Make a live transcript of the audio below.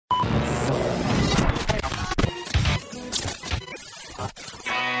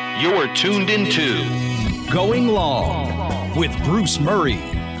You're tuned into Going Long with Bruce Murray.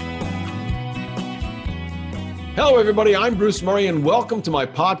 Hello, everybody. I'm Bruce Murray, and welcome to my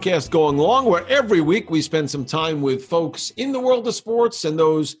podcast, Going Long, where every week we spend some time with folks in the world of sports and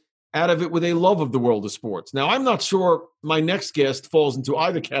those out of it with a love of the world of sports. Now, I'm not sure my next guest falls into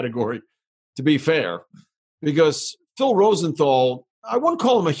either category, to be fair, because Phil Rosenthal, I wouldn't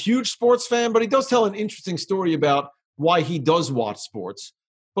call him a huge sports fan, but he does tell an interesting story about why he does watch sports.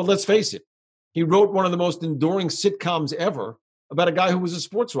 But let's face it, he wrote one of the most enduring sitcoms ever about a guy who was a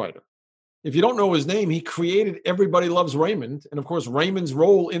sports writer. If you don't know his name, he created Everybody Loves Raymond. And of course, Raymond's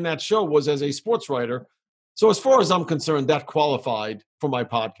role in that show was as a sports writer. So as far as I'm concerned, that qualified for my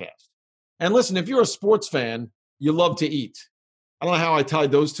podcast. And listen, if you're a sports fan, you love to eat. I don't know how I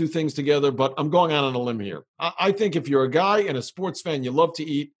tied those two things together, but I'm going out on a limb here. I think if you're a guy and a sports fan, you love to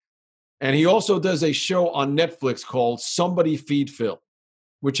eat. And he also does a show on Netflix called Somebody Feed Phil,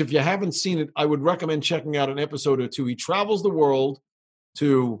 which if you haven't seen it, I would recommend checking out an episode or two. He travels the world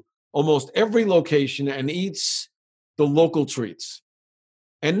to almost every location and eats the local treats.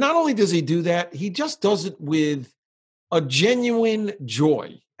 And not only does he do that, he just does it with a genuine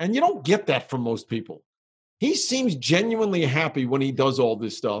joy. And you don't get that from most people. He seems genuinely happy when he does all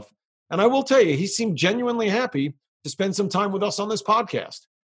this stuff. And I will tell you, he seemed genuinely happy to spend some time with us on this podcast.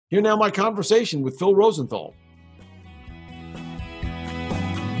 Here now my conversation with Phil Rosenthal.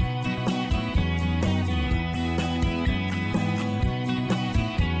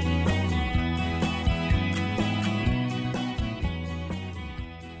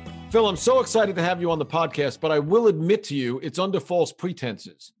 Phil, I'm so excited to have you on the podcast, but I will admit to you, it's under false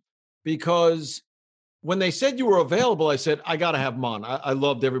pretenses. Because when they said you were available, I said, I got to have him on. I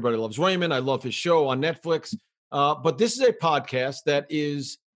loved Everybody Loves Raymond. I love his show on Netflix. But this is a podcast that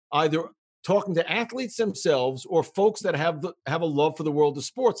is either talking to athletes themselves or folks that have a love for the world of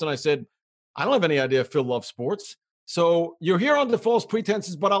sports. And I said, I don't have any idea if Phil loves sports. So you're here under false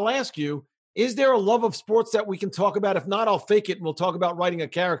pretenses, but I'll ask you, is there a love of sports that we can talk about? If not, I'll fake it and we'll talk about writing a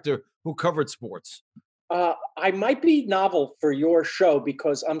character who covered sports. I might be novel for your show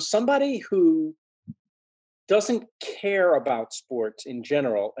because I'm somebody who doesn't care about sports in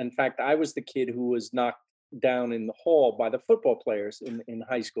general. In fact, I was the kid who was knocked down in the hall by the football players in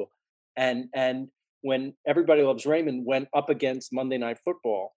high school. And when Everybody Loves Raymond went up against Monday Night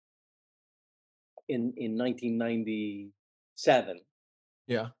Football in 1997.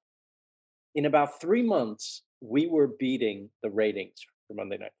 Yeah. In about 3 months, we were beating the ratings for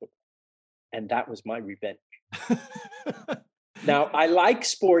Monday Night Football. And that was my revenge. Now, I like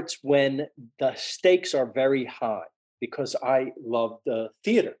sports when the stakes are very high because I love the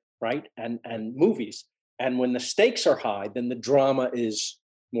theater, right? And movies. And when the stakes are high, then the drama is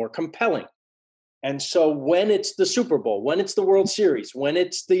more compelling. And so when it's the Super Bowl, when it's the World Series, when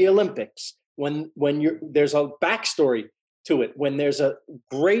it's the Olympics, when there's a backstory to it, when there's a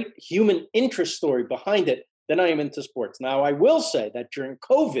great human interest story behind it, then I am into sports. Now, I will say that during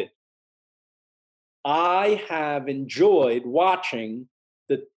COVID, I have enjoyed watching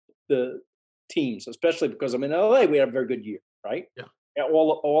the teams, especially because I'm in LA. We had a very good year, right? Yeah.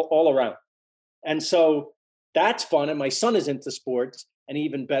 All around. And so that's fun. And my son is into sports and he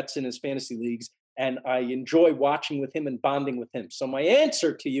even bets in his fantasy leagues. And I enjoy watching with him and bonding with him. So my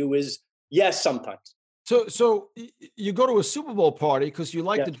answer to you is yes, sometimes. So you go to a Super Bowl party because you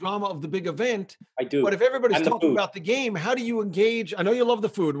like the drama of the big event. I do. But if everybody's talking about the game, how do you engage? I know you love the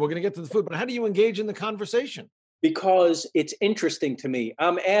food. We're going to get to the food, but how do you engage in the conversation? Because it's interesting to me.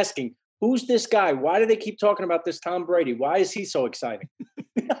 I'm asking, who's this guy? Why do they keep talking about this Tom Brady? Why is he so exciting?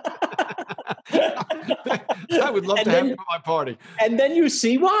 I would love to have him at my party. And then you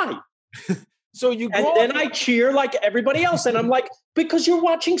see why. So you go and then I cheer like everybody else. And I'm like, because you're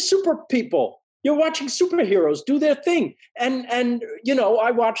watching super people. You're watching superheroes do their thing. And you know,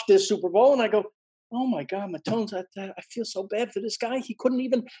 I watched this Super Bowl and I go, oh my God, Matone's, I feel so bad for this guy. He couldn't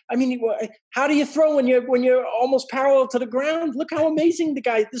even, how do you throw when you're almost parallel to the ground? Look how amazing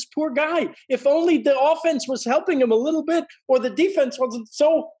this poor guy. If only the offense was helping him a little bit or the defense wasn't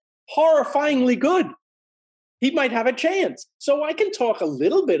so horrifyingly good, he might have a chance. So I can talk a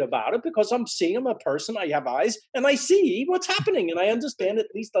little bit about it because I'm seeing him a person. I have eyes and I see what's happening and I understand at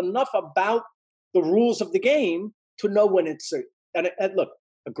least enough about the rules of the game to know when it's and look,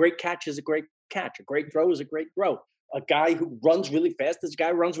 a great catch is a great catch. A great throw is a great throw. A guy who runs really fast is a guy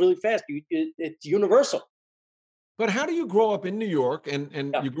who runs really fast. It's universal. But how do you grow up in New York?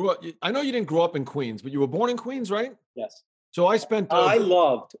 And you grew up, I know you didn't grow up in Queens, but you were born in Queens, right? Yes. So I spent... I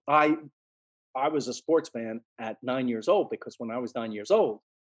was a sports fan at 9 years old because when I was 9 years old,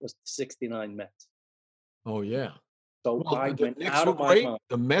 it was the 69 Mets. Oh, yeah. So Well, I the went Knicks out were of my great, mind.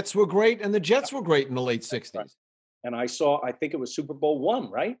 the Mets were great, and the Jets were great in the late Right. 60s. And I think it was Super Bowl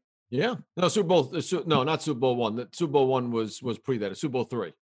one, right? Yeah. No, Super Bowl no, not Super Bowl 1. The Super Bowl 1 was pre that. Super Bowl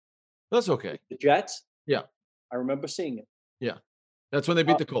 3. That's okay. The Jets. Yeah. I remember seeing it. Yeah. That's when they Uh,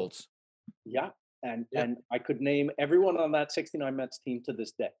 beat the Colts. yeah, and Yeah. I could name everyone on that '69 Mets team to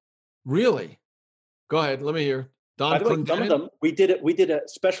this day. Really? Go ahead. Let me hear. By Don the way, some of Clendenin? them we did it. We did a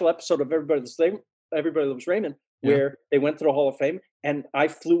special episode of Everybody Loves Raymond, Yeah. where they went to the Hall of Fame, and I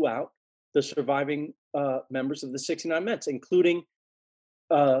flew out the surviving members of the '69 Mets, including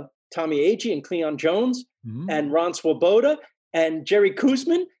Tommy Agee and Cleon Jones Mhm. and Ron Swoboda and Jerry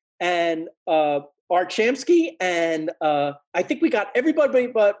Koosman and Art Shamsky, and I think we got everybody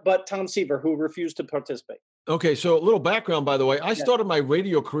but Tom Seaver, who refused to participate. Okay, so a little background, by the way. I Yeah. started my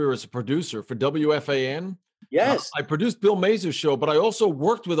radio career as a producer for WFAN. Yes, I produced Bill Mazur's show, but I also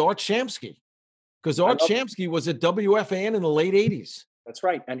worked with Art Shamsky because I Art love- Shamsky was at WFAN in the late 80s. that's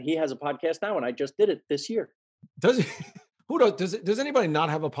right, and he has a podcast now, and I just did it this year. Does he? Who does anybody not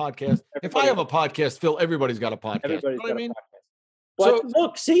have a podcast? If I Everybody- have a podcast, Phil, everybody's got a podcast. Everybody's You know got what I mean? a podcast. But So-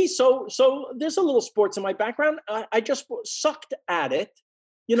 look, see, so there's a little sports in my background. I just sucked at it.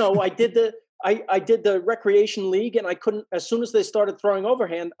 You know, I did the recreation league, and I couldn't. As soon as they started throwing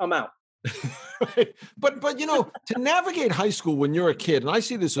overhand, I'm out. Right. But you know, to navigate high school when you're a kid, and I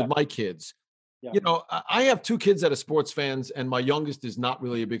see this with my kids. Yeah. You know, I have 2 kids that are sports fans, and my youngest is not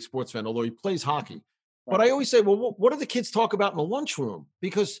really a big sports fan, although he plays hockey. But Right. I always say, well, what do the kids talk about in the lunchroom?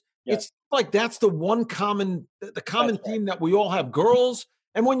 Because Yeah. it's like that's the one common That's right. theme that we all have: girls.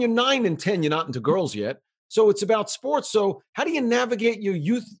 And when you're 9 and 10, you're not into girls yet. So it's about sports. So how do you navigate your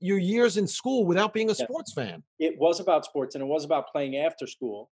years in school without being a Yeah. sports fan? It was about sports, and it was about playing after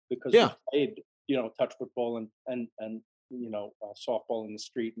school because Yeah. we played, touch football and softball in the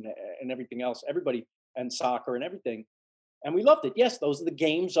street and everything else. Everybody and soccer and everything, and we loved it. Yes, those are the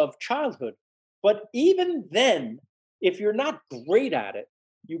games of childhood. But even then, if you're not great at it,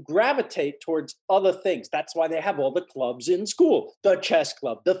 you gravitate towards other things. That's why they have all the clubs in school: the chess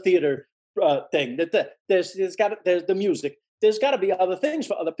club, the theater thing. There's the music. There's got to be other things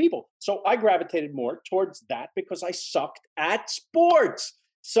for other people. So I gravitated more towards that because I sucked at sports.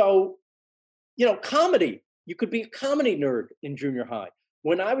 So, comedy. You could be a comedy nerd in junior high.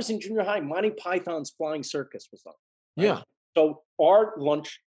 When I was in junior high, Monty Python's Flying Circus was on. Right? Yeah. So our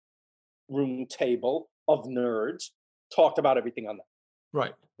lunch room table of nerds talked about everything on that.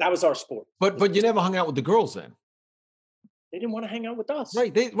 Right. That was our sport. But you never hung out with the girls then. They didn't want to hang out with us.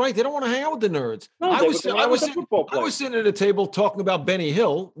 Right. They don't want to hang out with the nerds. No, I they was were going out with the football I was players. sitting at a table talking about Benny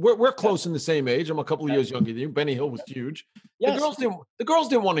Hill. We're close in the same age. I'm a couple of Yeah. years younger than you. Benny Hill was huge. Yes. The girls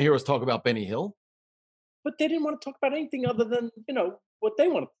didn't want to hear us talk about Benny Hill. But they didn't want to talk about anything other than, what they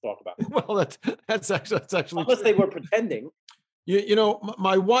wanted to talk about. Well, that's actually Unless true. they were pretending.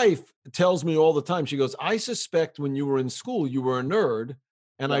 My wife tells me all the time. She goes, "I suspect when you were in school, you were a nerd."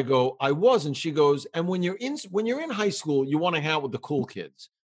 And I Yeah. go, "I was." And she goes, "And when you're in high school, you want to hang out with the cool kids.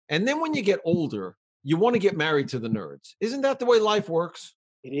 And then when you get older, you want to get married to the nerds. Isn't that the way life works?"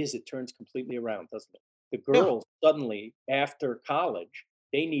 It is. It turns completely around, doesn't it? The Yeah. girls suddenly, after college,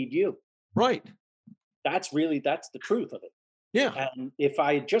 they need you. Right. That's the truth of it. Yeah. And if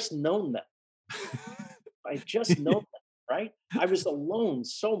I had just known that, right? I was alone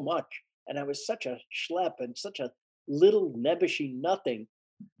so much, and I was such a schlep and such a little nebbishy nothing.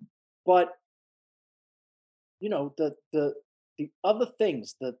 But the other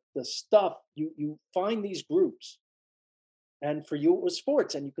things, the stuff, you find these groups, and for you it was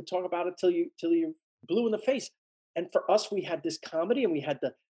sports, and you could talk about it till you blue in the face. And for us, we had this comedy, and we had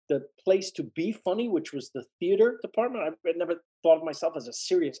the place to be funny, which was the theater department. I never thought of myself as a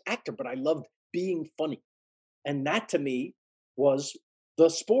serious actor, but I loved being funny. And that to me was the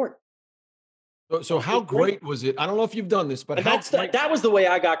sport. So how great was it? I don't know if you've done this, but And how that was the way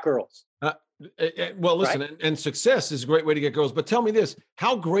I got girls. well, listen, and success is a great way to get girls. But tell me this: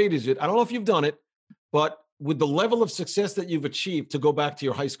 how great is it? I don't know if you've done it, but with the level of success that you've achieved, to go back to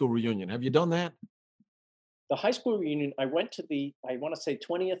your high school reunion, have you done that? The high school reunion, I went to I want to say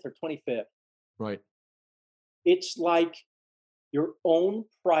 20th or 25th. Right. It's like your own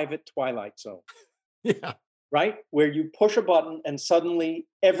private Twilight Zone, Yeah. right? Where you push a button and suddenly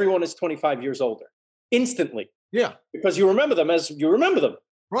everyone is 25 years older instantly Yeah. because you remember them as you remember them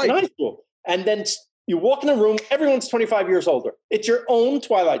in high Right. school. And then you walk in a room, everyone's 25 years older. It's your own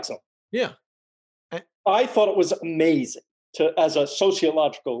Twilight Zone. Yeah. I thought it was amazing as a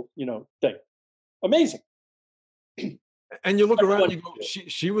sociological, thing. Amazing. And you look But around, what- you go,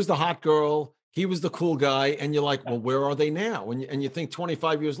 she was the hot girl. he was the cool guy, and you're like, well, where are they now? And you think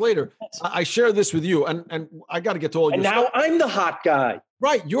 25 years later, I share this with you, and I got to get to all And your now stuff. I'm the hot guy.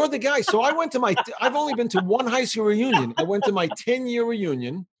 Right, you're the guy. So I went to I've only been to one high school reunion. I went to my 10-year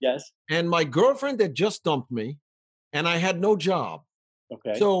reunion. Yes. And my girlfriend had just dumped me, and I had no job.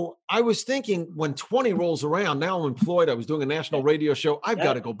 Okay. So I was thinking, when 20 rolls around, now I'm employed. I was doing a national radio show. I've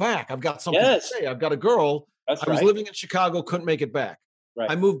got to go back. I've got something to say. I've got a girl. That's I was living in Chicago, couldn't make it back. Right.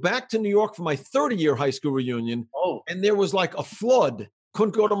 I moved back to New York for my 30-year high school reunion. Oh. And there was like a flood.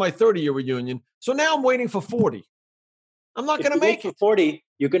 Couldn't go to my 30-year reunion. So now I'm waiting for 40. I'm not going to make it. 40,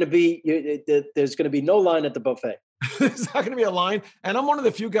 you're going to be, there's going to be no line at the buffet. There's not going to be a line. And I'm one of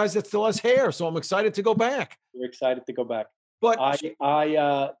the few guys that still has hair. So I'm excited to go back. You're excited to go back. But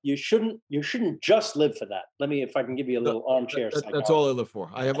you shouldn't just live for that. Let me, if I can give you a little armchair. That's all I live for.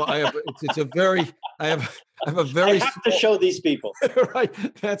 I have I have a very. I have to show these people. Right.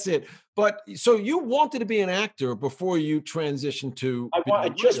 That's it. But so you wanted to be an actor before you transitioned to. I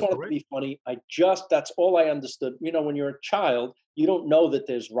just wanted to be funny. That's all I understood. You know, when you're a child, you don't know that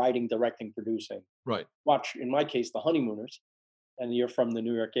there's writing, directing, producing. Right. Watch, in my case, The Honeymooners, and you're from the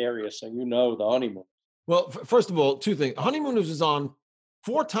New York area, so you know The Honeymooners. Well, first of all, two things. Honeymooners was on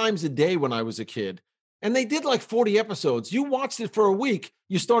 4 times a day when I was a kid, and they did like 40 episodes. You watched it for a week.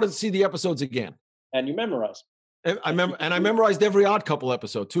 You started to see the episodes again. And you memorized. I memorized every Odd Couple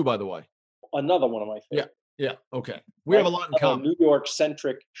episode too, by the way. Another one of my favorites. Yeah. Okay. We have a lot in common. New York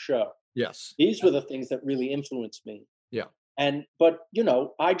centric show. Yes. These were the things that really influenced me. Yeah. But you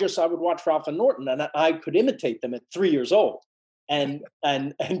know, I would watch Ralph and Norton, and I could imitate them at 3 years old, and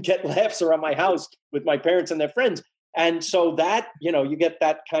get laughs around my house with my parents and their friends. And so that, you know, you get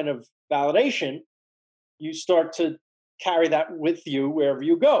that kind of validation. You start to carry that with you wherever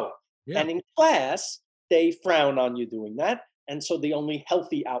you go. Yeah. And in class, they frown on you doing that. And so the only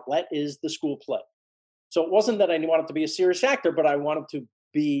healthy outlet is the school play. So it wasn't that I wanted to be a serious actor, but I wanted to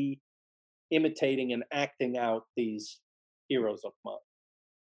be imitating and acting out these heroes of mine.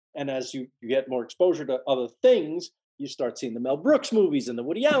 And as you get more exposure to other things, you start seeing the Mel Brooks movies and the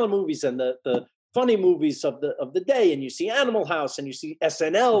Woody Allen movies and the funny movies of the day. And you see Animal House, and you see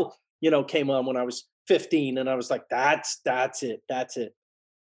SNL, you know, came on when I was 15. And I was like, that's it.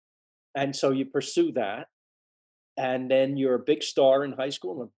 And so you pursue that. And then you're a big star in high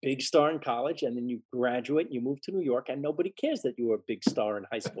school and a big star in college. And then you graduate and you move to New York, and nobody cares that you were a big star in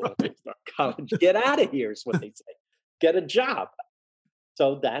high school and a big star in college. Get out of here is what they say. Get a job.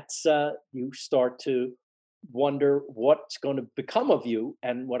 So that's, you start to wonder what's going to become of you.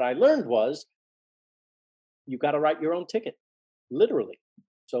 And what I learned was you got to write your own ticket, literally.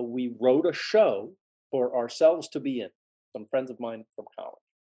 So we wrote a show for ourselves to be in, some friends of mine from college.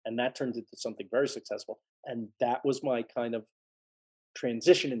 And that turned into something very successful. And that was my kind of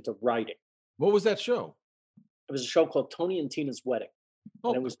transition into writing. What was that show? It was a show called Tony and Tina's Wedding.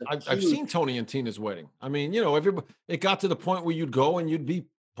 Oh, I've seen Tony and Tina's Wedding. I mean, you know, it got to the point where you'd go and you'd be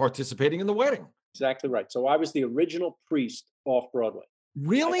participating in the wedding. Exactly right. So I was the original priest off Broadway.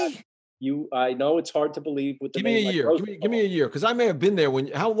 Really? I know it's hard to believe with the Give me a year. Give me a year, because I may have been there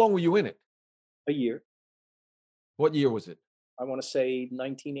how long were you in it? A year. What year was it? I want to say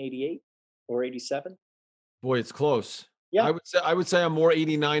 1988 or 87. Boy, it's close. Yeah. I would say I'm more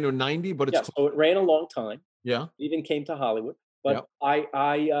 89 or 90, but it's close. So it ran a long time. Yeah. It even came to Hollywood. But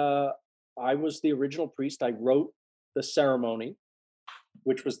I was the original priest. I wrote the ceremony,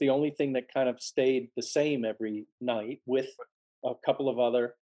 which was the only thing that kind of stayed the same every night, with a couple of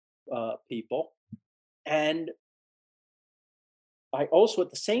other people. And I also,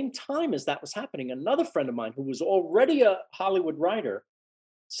 at the same time as that was happening, another friend of mine who was already a Hollywood writer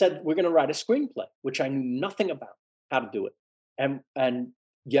said, we're going to write a screenplay, which I knew nothing about how to do it. And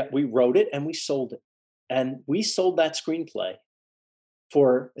yet we wrote it and we sold it. And we sold that screenplay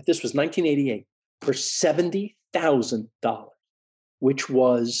this was 1988, for $70,000, which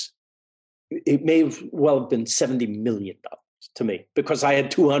was, it may have well been $70 million to me, because I had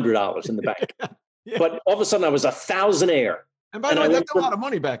 $200 in the bank. Yeah. But all of a sudden I was a thousandaire. And by the way, that's a lot of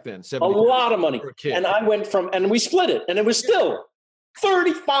money back then. A lot of money. And I went and we split it, and it was still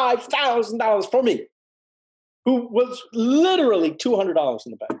 $35,000 for me, who was literally $200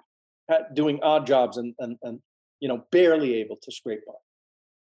 in the bank, doing odd jobs and you know, barely able to scrape by.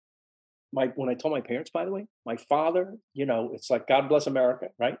 When I told my parents, by the way, my father, you know, it's like, God bless America,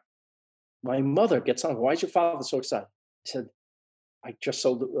 right? My mother gets on. Why is your father so excited? I said, I just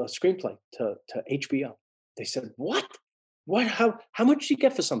sold a screenplay to HBO. They said, what? How much did you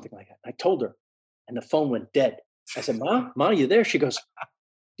get for something like that? I told her, and the phone went dead. I said, Ma, you there? She goes,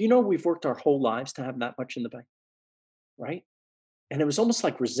 do you know we've worked our whole lives to have that much in the bank? Right? And it was almost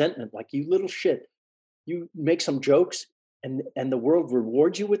like resentment, like, you little shit, you make some jokes and the world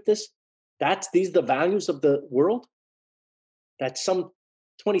rewards you with this. These are the values of the world, that some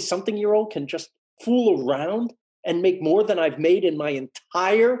 20-something-year-old can just fool around and make more than I've made in my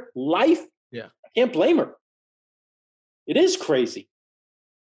entire life. Yeah. I can't blame her. It is crazy.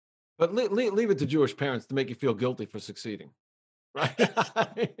 But leave it to Jewish parents to make you feel guilty for succeeding. Right.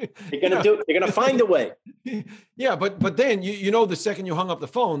 They're going to find a way. Yeah. But then, the second you hung up the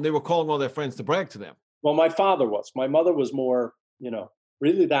phone, they were calling all their friends to brag to them. Well, my father was. My mother was more,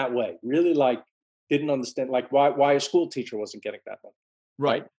 really that way. Really, like, didn't understand, like, why a school teacher wasn't getting that money.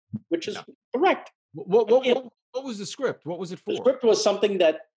 Right. Which is correct. What was the script? What was it for? The script was something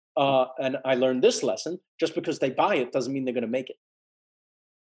that, and I learned this lesson: just because they buy it doesn't mean they're going to make it.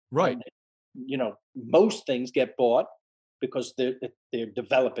 Right. And, most things get bought because they're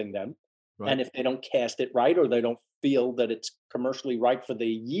developing them, right. And if they don't cast it right, or they don't feel that it's commercially right for the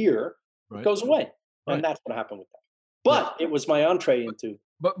year, right. it goes away. Right. And that's what happened with that. But it was my entree into.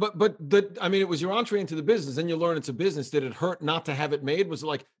 But it was your entree into the business, and you learn it's a business. Did it hurt not to have it made? Was it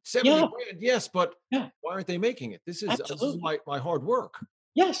like 70 grand? Yes, but why aren't they making it? This is my hard work.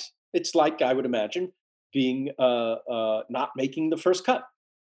 Yes, it's like, I would imagine, being not making the first cut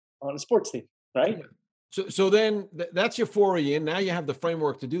on a sports team, right? Yeah. So then that's your foray in. Now you have the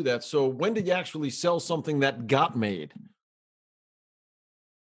framework to do that. So when did you actually sell something that got made?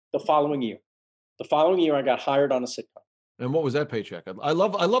 The following year. The following year, I got hired on a sitcom. And what was that paycheck? I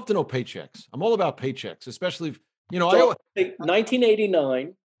love to know paychecks. I'm all about paychecks, especially if, So,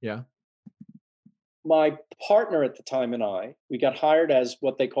 1989. Yeah. My partner at the time and I, we got hired as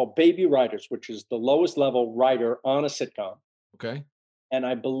what they call baby writers, which is the lowest level writer on a sitcom. Okay. And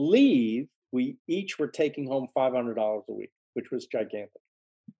I believe we each were taking home $500 a week, which was gigantic.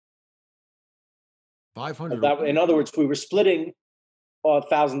 500. In other words, we were splitting a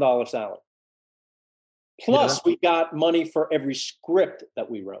 $1,000 salary. Plus, we got money for every script that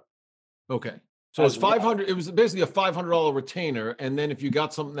we wrote. Okay. So it's 500. It was basically a $500 retainer. And then if you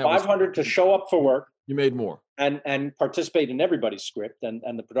got something that 500 to show up for work, you made more and participate in everybody's script and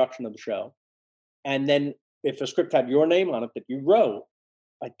the production of the show. And then if a script had your name on it that you wrote,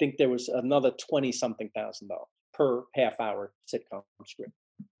 I think there was another $20-something thousand per half-hour sitcom script.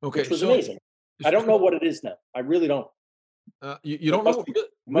 Okay. Which was amazing. I don't know what it is now. I really don't. You don't know? It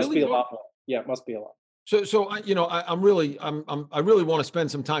must be a lot more. Yeah, it must be a lot. So I really want to spend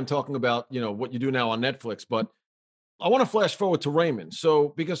some time talking about, what you do now on Netflix, but I want to flash forward to Raymond.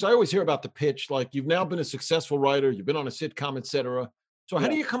 So, because I always hear about the pitch, like, you've now been a successful writer, you've been on a sitcom, et cetera. So how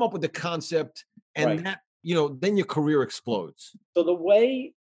do you come up with the concept and that, then your career explodes? So the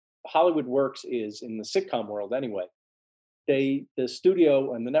way Hollywood works is, in the sitcom world anyway, the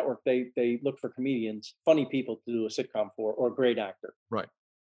studio and the network, they look for comedians, funny people to do a sitcom for, or a great actor. Right.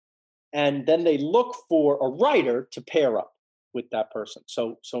 And then they look for a writer to pair up with that person.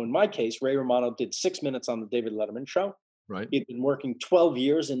 So in my case, Ray Romano did 6 minutes on the David Letterman show. Right. He'd been working 12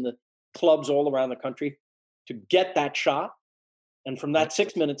 years in the clubs all around the country to get that shot. And from that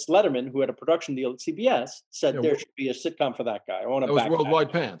 6 minutes, Letterman, who had a production deal at CBS, said there should be a sitcom for that guy. I want to back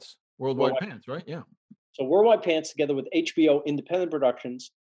Worldwide Pants. Worldwide Pants, right? Yeah. So Worldwide Pants, together with HBO Independent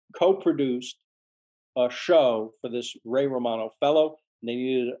Productions, co-produced a show for this Ray Romano fellow. And they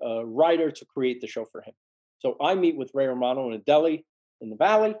needed a writer to create the show for him. So I meet with Ray Romano in a deli in the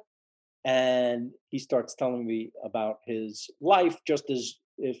Valley, and he starts telling me about his life, just as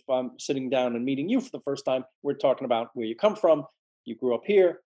if I'm sitting down and meeting you for the first time. We're talking about where you come from. You grew up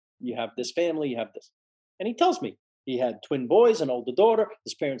here. You have this family. You have this. And he tells me he had twin boys, an older daughter.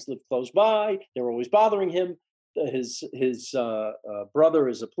 His parents lived close by. They were always bothering him. His brother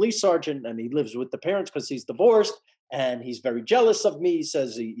is a police sergeant, and he lives with the parents because he's divorced. And he's very jealous of me. He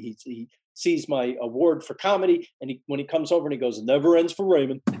says he sees my award for comedy. And when he comes over and he goes, "It never ends for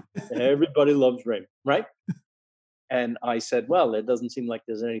Raymond. Everybody loves Raymond," right? And I said, well, it doesn't seem like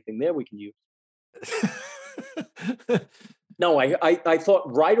there's anything there we can use. No, I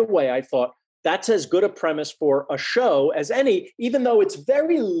thought right away, that's as good a premise for a show as any, even though it's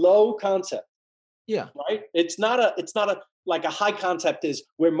very low concept. Yeah. Right. It's not like a high concept is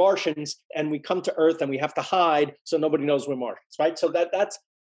we're Martians and we come to Earth and we have to hide so nobody knows we're Martians, right? So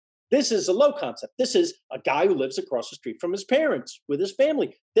this is a low concept. This is a guy who lives across the street from his parents with his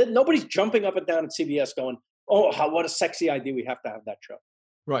family. Nobody's jumping up and down at CBS going, "Oh, what a sexy idea. We have to have that show."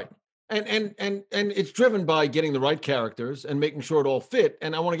 Right. And it's driven by getting the right characters and making sure it all fit.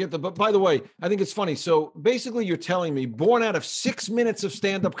 And I want to but by the way, I think it's funny. So basically you're telling me, born out of 6 minutes of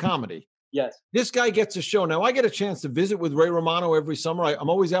stand-up comedy, Yes. This guy gets a show. Now, I get a chance to visit with Ray Romano every summer. I'm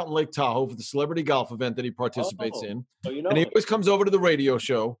always out in Lake Tahoe for the celebrity golf event that he participates Oh, in. so you know And he him. always comes over to the radio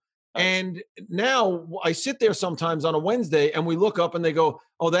show. Nice. And now I sit there sometimes on a Wednesday and we look up and they go,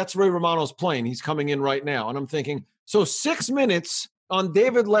 oh, that's Ray Romano's plane. He's coming in right now. And I'm thinking, so 6 minutes on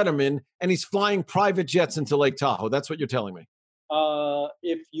David Letterman and he's flying private jets into Lake Tahoe. That's what you're telling me.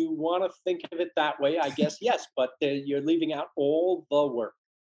 If you want to think of it that way, I guess yes, but you're leaving out all the work.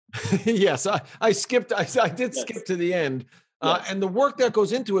 Yes, I skipped. I did Yes. skip to the end, Yes. and the work that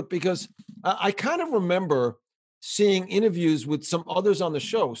goes into it because I kind of remember seeing interviews with some others on the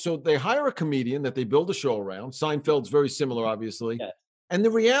show. So they hire a comedian that they build a show around. Seinfeld's very similar, obviously. Yes. And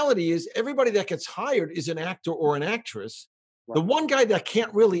the reality is, everybody that gets hired is an actor or an actress. Right. The one guy that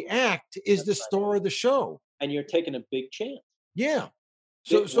can't really act is That's the right. star of the show. And you're taking a big chance. Yeah.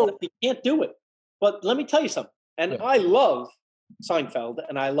 What if he can't do it? But let me tell you something. And Yeah. I love Seinfeld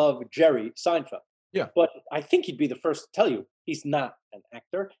and I love Jerry Seinfeld. Yeah. But I think he'd be the first to tell you he's not an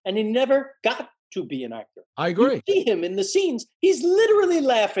actor and he never got to be an actor. I agree. You see him in the scenes. He's literally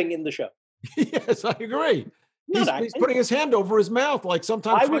laughing in the show. Yes, I agree. Not He's acting. putting his hand over his mouth, like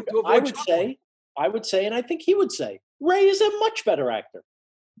sometimes I trying would, to I avoid would chuckling. say, and I think he would say, Ray is a much better actor.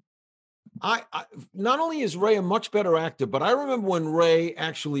 I not only is Ray a much better actor, but I remember when Ray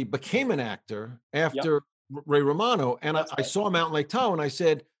actually became an actor after Ray Romano, and That's I right. saw him out in Lake Tahoe, and I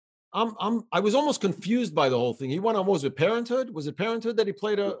said, I was almost confused by the whole thing. He went on, what was it, Parenthood? Was it Parenthood that he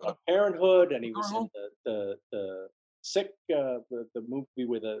played Parenthood, and he was Colonel? in the Sick, the movie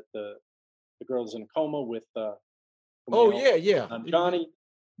with the girls in a coma with Oh Camille yeah. and Johnny,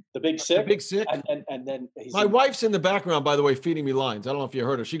 the Big The Sick, Big Sick. and then he's My in wife's in the background, by the way, feeding me lines. I don't know if you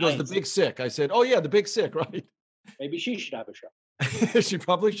heard her. She goes, Nice. "The Big Sick." I said, "Oh yeah, the Big Sick, right?" maybe she should have a show. She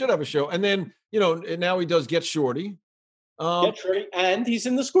probably should have a show. And then and now he does Get Shorty. Get ready, and he's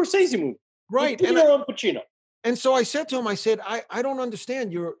in the Scorsese movie, Right. with De Niro and Pacino. And so I said to him, I said, I don't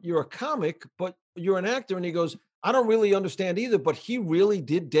understand. You're a comic, but you're an actor. And he goes, I don't really understand either, but he really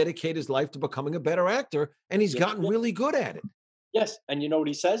did dedicate his life to becoming a better actor. And he's Yes, gotten yes. really good at it. Yes, and you know what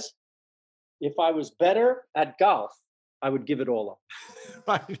he says? If I was better at golf, I would give it all up.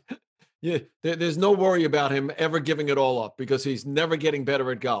 Right. Yeah. There's no worry about him ever giving it all up because he's never getting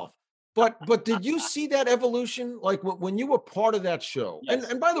better at golf. But did you see that evolution? Like when you were part of that show? Yes.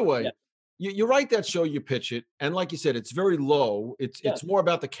 And by the way, Yes. you write that show, you pitch it, and like you said, it's very low. It's Yes. more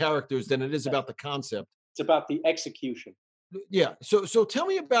about the characters than it is Yes. about the concept. It's about the execution. Yeah. So tell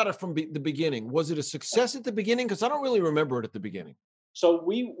me about it from the beginning. Was it a success at the beginning? Because I don't really remember it at the beginning. So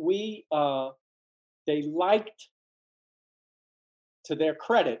they liked, to their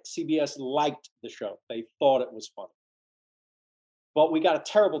credit, CBS liked the show. They thought it was funny. But we got a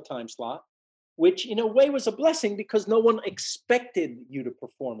terrible time slot, which in a way was a blessing because no one expected you to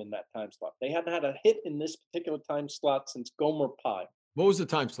perform in that time slot. They hadn't had a hit in this particular time slot since Gomer Pyle. What was the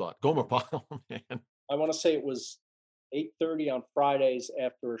time slot? Gomer Pyle, man. I want to say it was 8:30 on Fridays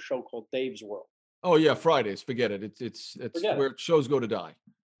after a show called Dave's World. Oh yeah, Fridays. Forget it. It's Forget it. where shows go to die.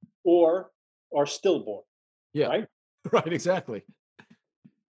 Or are stillborn. Yeah. Right? Right, exactly.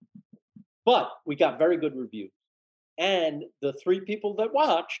 But we got very good reviews. And the 3 people that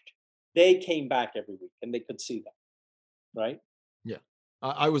watched, they came back every week and they could see that. Right? Yeah.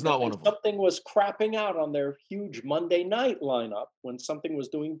 I was not one of them. Something was crapping out on their huge Monday night lineup when something was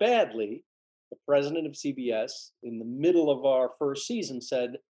doing badly. The president of CBS, in the middle of our first season,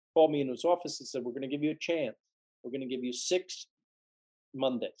 called me in his office and said, we're going to give you a chance. We're going to give you 6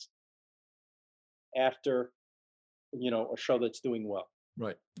 Mondays after, a show that's doing well.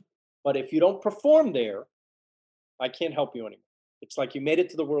 Right. But if you don't perform there, I can't help you anymore. It's like you made it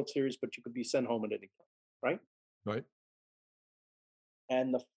to the World Series, but you could be sent home at any time, right? Right.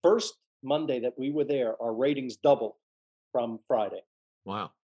 And the first Monday that we were there, our ratings doubled from Friday.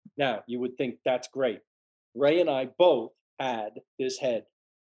 Wow. Now, you would think that's great. Ray and I both had this head.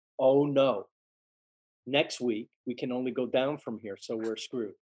 Oh, no. Next week, we can only go down from here, so we're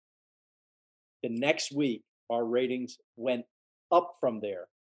screwed. The next week, our ratings went up from there.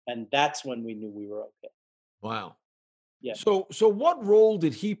 And that's when we knew we were okay. Wow. Yeah. So what role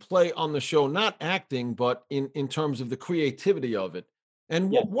did he play on the show? Not acting, but in terms of the creativity of it.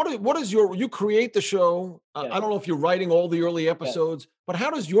 And Yeah. what is you create the show? Yeah. I don't know if you're writing all the early episodes, but how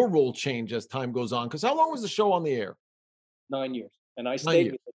does your role change as time goes on? Because how long was the show on the air? 9 years. And I stayed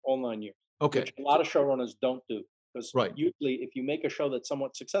years. with it all 9 years. Okay. Which a lot of showrunners don't do. Because Right. usually if you make a show that's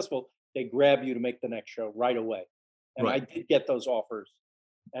somewhat successful, they grab you to make the next show right away. And Right. I did get those offers.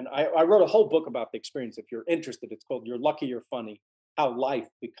 And I wrote a whole book about the experience. If you're interested, it's called You're Lucky You're Funny, How Life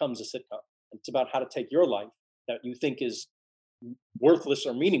Becomes a Sitcom. It's about how to take your life that you think is worthless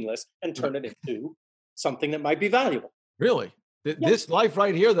or meaningless and turn it into something that might be valuable. Really? Yeah. This life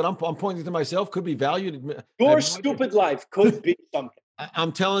right here that I'm pointing to myself could be valued. Your stupid life could be something.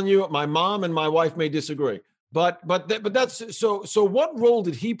 I'm telling you, my mom and my wife may disagree, but that's so. So what role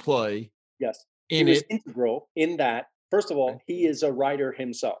did he play Yes, in he was it? integral in that. First of all, he is a writer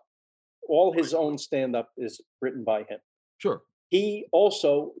himself. All his own stand-up is written by him. Sure. He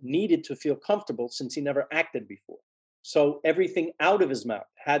also needed to feel comfortable since he never acted before. So everything out of his mouth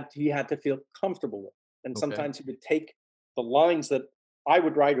he had to feel comfortable with. And sometimes he would take the lines that I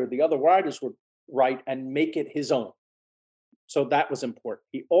would write or the other writers would write and make it his own. So that was important.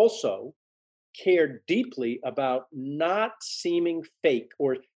 He also cared deeply about not seeming fake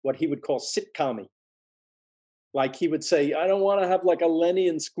or what he would call sitcom-y. Like he would say, I don't want to have like a Lenny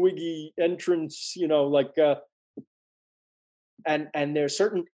and Squiggy entrance, and there's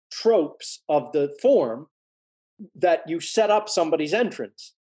certain tropes of the form that you set up somebody's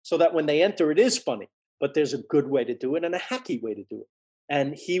entrance so that when they enter, it is funny, but there's a good way to do it and a hacky way to do it.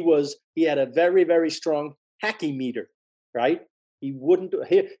 And he had a very, very strong hacky meter, right? He wouldn't do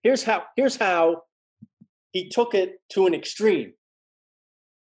here's how he took it to an extreme.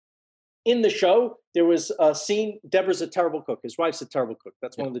 In the show, there was a scene. Deborah's a terrible cook. His wife's a terrible cook.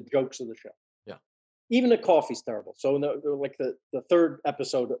 That's one of the jokes of the show. Yeah. Even the coffee's terrible. So in the third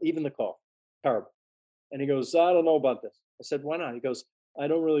episode, even the coffee, terrible. And he goes, I don't know about this. I said, why not? He goes, I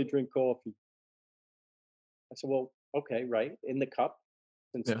don't really drink coffee. I said, well, okay, right. In the cup,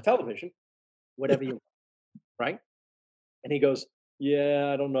 since it's television, whatever you want, right? And he goes,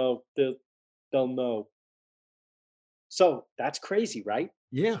 yeah, I don't know. Don't know. So that's crazy, right?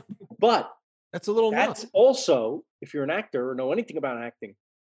 Yeah. But that's a little nuts. Nuts. Also, if you're an actor or know anything about acting,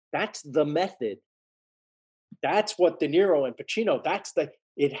 that's the method. That's what De Niro and Pacino,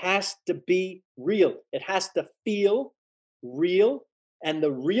 it has to be real. It has to feel real. And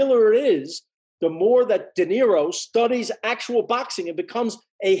the realer it is, the more that De Niro studies actual boxing and becomes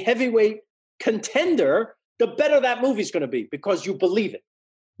a heavyweight contender, the better that movie's going to be because you believe it.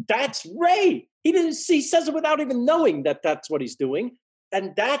 That's Ray. He says it without even knowing that that's what he's doing.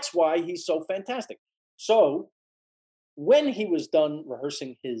 And that's why he's so fantastic. So when he was done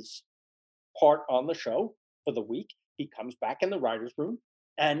rehearsing his part on the show for the week, he comes back in the writer's room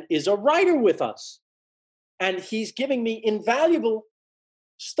and is a writer with us. And he's giving me invaluable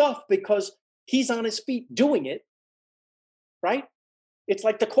stuff because he's on his feet doing it, right? It's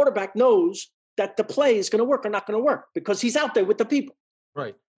like the quarterback knows that the play is going to work or not going to work because he's out there with the people.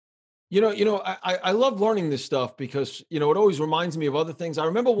 Right. I love learning this stuff because, it always reminds me of other things. I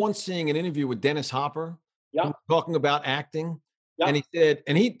remember once seeing an interview with Dennis Hopper talking about acting. And he said,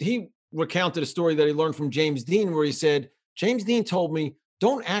 and he recounted a story that he learned from James Dean, where he said, James Dean told me,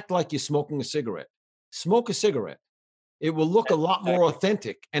 don't act like you're smoking a cigarette. Smoke a cigarette. It will look a lot more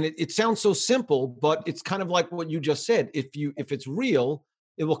authentic. And it sounds so simple, but it's kind of like what you just said. If it's real,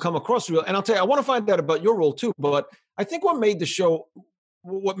 it will come across real. And I'll tell you, I want to find out about your role too, but I think what made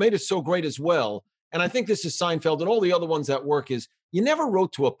it so great as well, and I think this is Seinfeld and all the other ones that work, is you never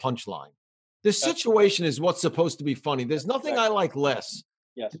wrote to a punchline. The situation is what's supposed to be funny. There's nothing I like less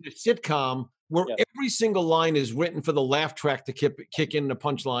than a sitcom where every single line is written for the laugh track to kick in the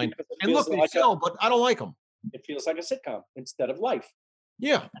punchline. And look, they sell, but I don't like them. It feels like a sitcom instead of life.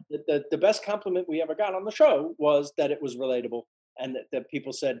 Yeah. The best compliment we ever got on the show was that it was relatable and that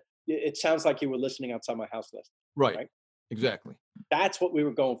people said, it sounds like you were listening outside my house list. Right? Exactly. That's what we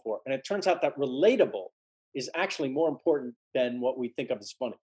were going for. And it turns out that relatable is actually more important than what we think of as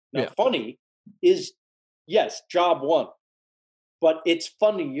funny. Now, funny is, yes, job one, but it's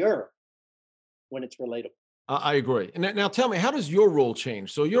funnier when it's relatable. I agree. And now tell me, how does your role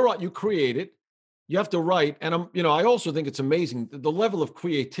change? So you create it, you have to write. And I also think it's amazing the level of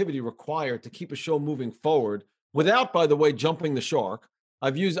creativity required to keep a show moving forward without, by the way, jumping the shark.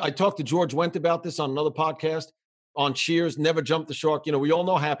 I talked to George Wendt about this on another podcast. On Cheers, never jump the shark. We all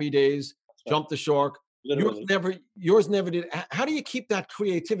know Happy Days, jump the shark. Literally. Yours never did. How do you keep that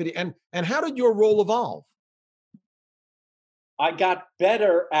creativity? And how did your role evolve? I got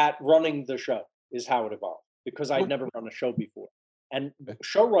better at running the show is how it evolved because I'd never run a show before. And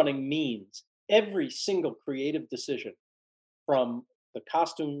show running means every single creative decision from the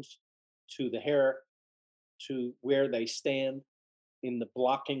costumes to the hair to where they stand in the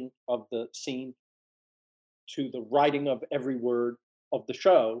blocking of the scene to the writing of every word of the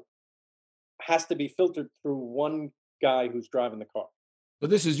show has to be filtered through one guy who's driving the car. But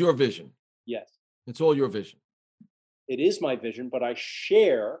this is your vision. Yes. It's all your vision. It is my vision, but I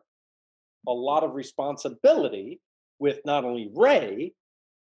share a lot of responsibility with not only Ray,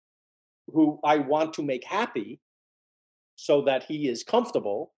 who I want to make happy. so that he is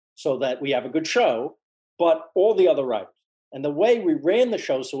comfortable, so that we have a good show, but all the other writers. And the way we ran the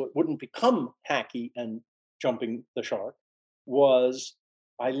show so it wouldn't become hacky and jumping the shark was,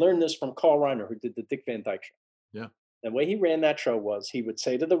 I learned this from Carl Reiner, who did the Dick Van Dyke Show. Yeah. The way he ran that show was he would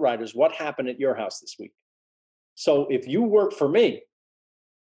say to the writers, what happened at your house this week? So if you work for me,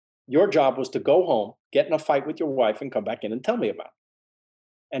 your job was to go home, get in a fight with your wife, and come back in and tell me about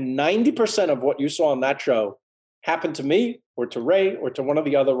it. And 90% of what you saw on that show happened to me or to Ray or to one of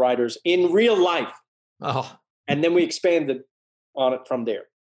the other writers in real life. Oh. And then we expanded on it from there.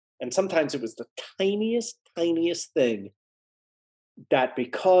 And sometimes it was the tiniest thing that,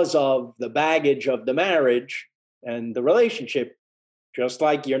 because of the baggage of the marriage and the relationship, just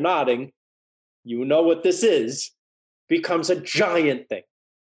like you're nodding, you know what this is, becomes a giant thing.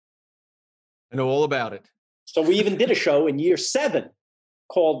 I know all about it. So we even did a show in year 7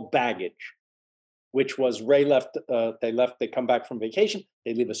 called Baggage, which was Ray left, they come back from vacation,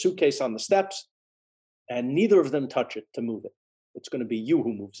 they leave a suitcase on the steps, and neither of them touch it to move it. It's going to be you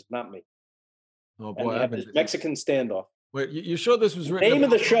who moves it, not me. Oh And boy, we have this Mexican standoff. Wait, you sure this was The written? name of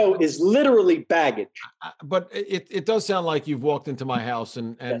the show is literally Baggage. But it does sound like you've walked into my house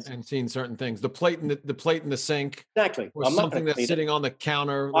and Yes. and seen certain things. The plate in the sink, Exactly. or I'm not something gonna that's clean sitting on the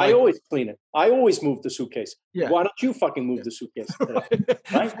counter. it. I always clean it. I always move the suitcase. Yeah. Why don't you fucking move the suitcase today?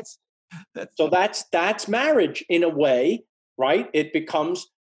 Right? That's So that's marriage in a way, right? It becomes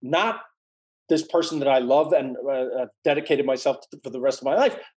not this person that I love and dedicated myself to for the rest of my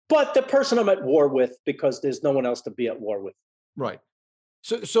life, but the person I'm at war with because there's no one else to be at war with. right.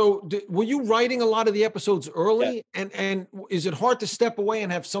 So were you writing a lot of the episodes early? Yeah. And is it hard to step away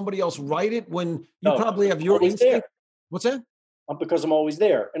and have somebody else write it when you No, probably have your always instinct? there. What's that? Because I'm always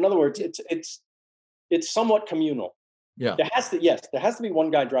there. In other words, it's somewhat communal. Yeah. There has to be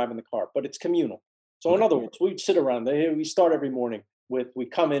one guy driving the car, but it's communal. So in other words, we sit around. We start every morning with, we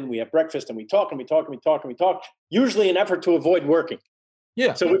come in, we have breakfast, and we talk and we talk and we talk and we talk. Usually, an effort to avoid working.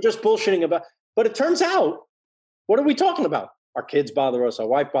 Yeah. So we're just bullshitting about. But it turns out, what are we talking about? Our kids bother us. Our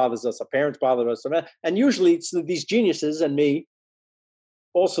wife bothers us. Our parents bother us. And usually, it's these geniuses and me,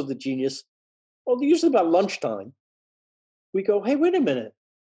 also the genius. Well, usually about lunchtime, we go, hey, wait a minute.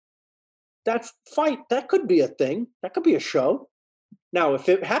 That fight, that could be a thing. That could be a show. Now, if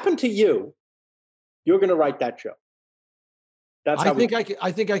it happened to you, you're going to write that show. That's how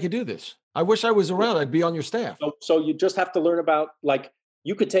I think I could do this. I wish I was around. I'd be on your staff. So you just have to learn about, like,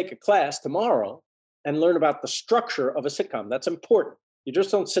 you could take a class tomorrow and learn about the structure of a sitcom. That's important. You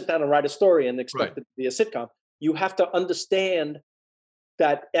just don't sit down and write a story and expect it to be a sitcom. You have to understand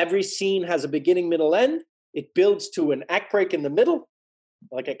that every scene has a beginning, middle, end. It builds to an act break in the middle.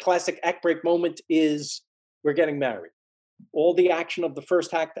 Like a classic act break moment is, we're getting married. All the action of the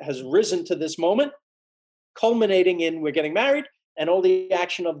first act has risen to this moment, culminating in we're getting married, and all the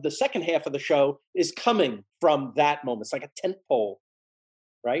action of the second half of the show is coming from that moment. It's like a tent pole,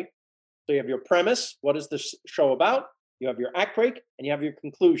 right? So you have your premise, what is this show about? You have your act break, and you have your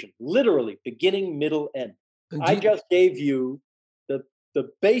conclusion. Literally, beginning, middle, end. I just gave you the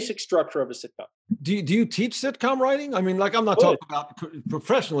basic structure of a sitcom. Do you teach sitcom writing? I mean, like, I'm not talking about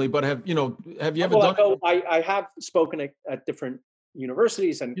professionally, but have you ever done? I have spoken at different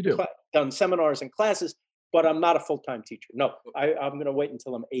universities and done seminars and classes, but I'm not a full-time teacher. No, I'm going to wait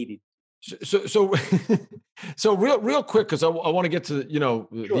until I'm 80. So real quick, because I want to get to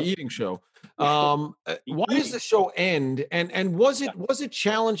the eating show. Why does the show end? And was it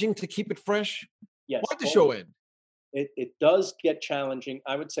challenging to keep it fresh? Yes. Why did the show end? It does get challenging.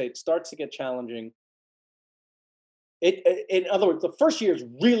 I would say it starts to get challenging. In other words, the first year is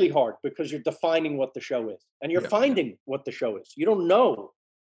really hard because you're defining what the show is and you're finding what the show is. You don't know.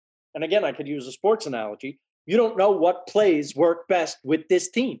 And again, I could use a sports analogy. You don't know what plays work best with this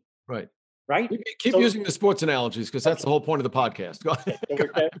team. Right. Right. Keep using the sports analogies because that's the whole point of the podcast. Go ahead.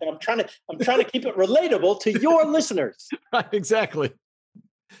 I'm trying to keep it relatable to your listeners. Right. Exactly.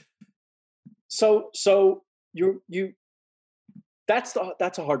 So you that's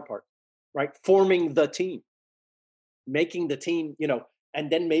a hard part, right? Forming the team, making the team, and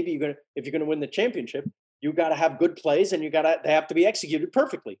then maybe if you're gonna win the championship, you got to have good plays and they have to be executed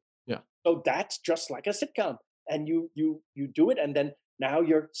perfectly. Yeah. So that's just like a sitcom, and you do it, and then now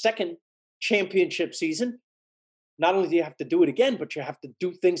your second championship season, not only do you have to do it again, but you have to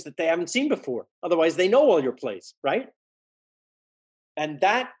do things that they haven't seen before. Otherwise, they know all your plays, right? And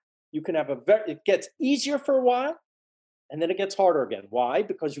that you can have it gets easier for a while, and then it gets harder again. Why?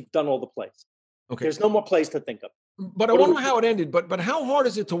 Because you've done all the plays. Okay. There's no more plays to think of. But I wonder how it ended. But how hard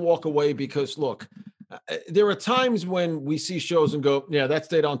is it to walk away? Because look, There are times when we see shows and go, yeah, that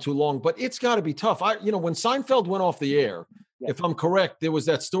stayed on too long, but it's got to be tough. When Seinfeld went off the air, Yeah. if I'm correct, there was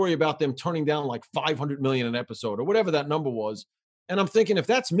that story about them turning down like 500 million an episode or whatever that number was. And I'm thinking, if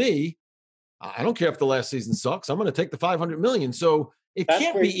that's me, I don't care if the last season sucks. I'm going to take the 500 million. So it That's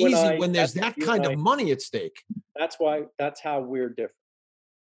can't where be you and easy I- when there's that's that you kind and of I- money at stake. That's how we're different.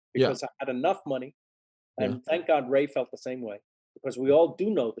 Because I had enough money, and thank God Ray felt the same way. Because we all do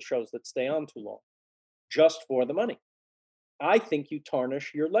know the shows that stay on too long, just for the money. I think you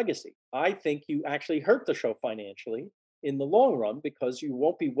tarnish your legacy. I think you actually hurt the show financially in the long run because you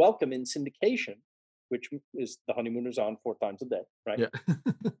won't be welcome in syndication, which is The Honeymooners on 4 times a day, right?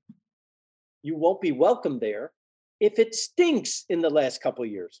 Yeah. You won't be welcome there if it stinks in the last couple of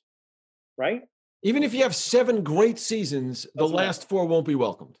years, right? Even if you have 7 great seasons, the Doesn't last matter. 4 won't be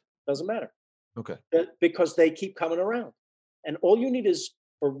welcomed. Doesn't matter. Okay. Because they keep coming around. And all you need is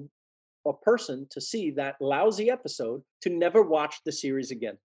for a person to see that lousy episode to never watch the series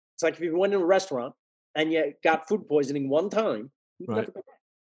again. It's like if you went in a restaurant and you got food poisoning one time, you'd Right. never go back,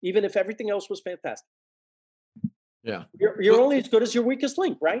 even if everything else was fantastic. Yeah. You're only as good as your weakest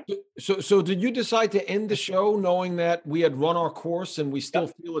link, right? So did you decide to end the show knowing that we had run our course and we still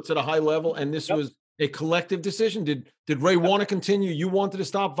feel it's at a high level and this was a collective decision? Did Ray want to continue? You wanted to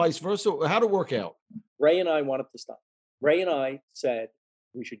stop, vice versa? How'd it work out? Ray and I wanted to stop. Ray and I said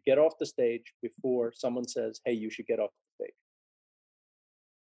we should get off the stage before someone says, hey, you should get off the stage.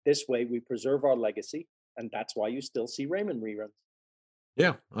 This way we preserve our legacy, and that's why you still see Raymond reruns.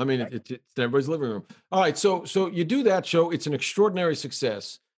 Yeah, I mean, it's in everybody's living room. All right, so you do that show. It's an extraordinary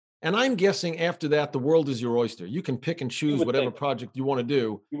success. And I'm guessing after that, the world is your oyster. You can pick and choose whatever project you want to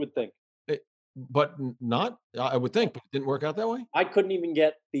do. You would think. But not, I would think, but it didn't work out that way? I couldn't even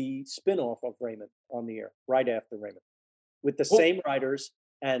get the spin-off of Raymond on the air right after Raymond with the same writers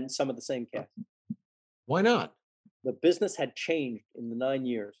and some of the same cast. Why not? The business had changed in the 9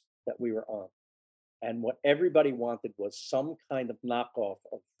 years that we were on. And what everybody wanted was some kind of knockoff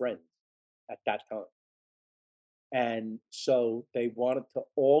of Friends at that time. And so they wanted to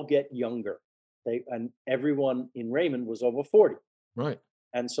all get younger. And everyone in Raymond was over 40. Right.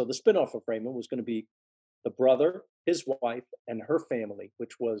 And so the spinoff of Raymond was going to be the brother, his wife, and her family,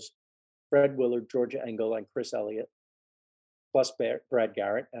 which was Fred Willard, Georgia Engel, and Chris Elliott, plus Brad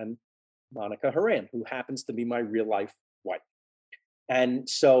Garrett and Monica Horan, who happens to be my real life wife. And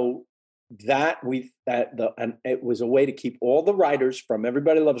so and it was a way to keep all the writers from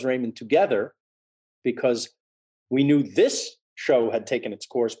Everybody Loves Raymond together, because we knew this show had taken its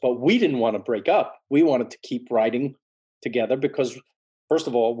course, but we didn't want to break up. We wanted to keep writing together because, first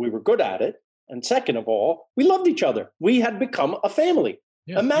of all, we were good at it. And second of all, we loved each other. We had become a family.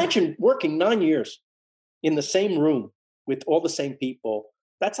 Yeah. Imagine working 9 years in the same room with all the same people.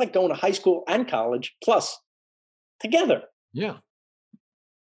 That's like going to high school and college plus together. Yeah.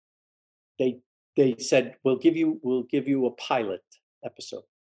 They said, we'll give you a pilot episode.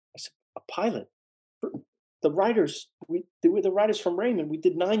 I said, a pilot? The writers, we were the writers from Raymond. We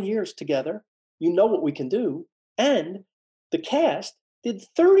did 9 years together. You know what we can do. And the cast did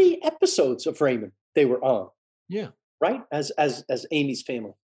 30 episodes of Raymond they were on. Yeah. Right? As Amy's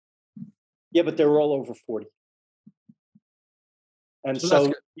family. Yeah, but they were all over 40. And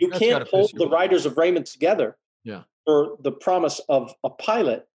so you can't hold the writers of Raymond together for the promise of a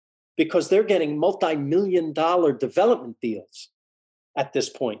pilot, because they're getting multi-million-dollar development deals at this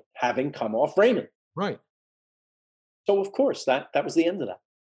point, having come off Raymond. Right. So, of course, that was the end of that.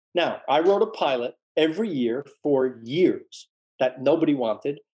 Now, I wrote a pilot every year for years that nobody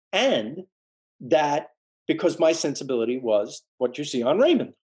wanted, and that because my sensibility was what you see on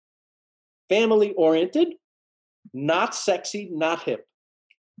Raymond. Family-oriented, not sexy, not hip.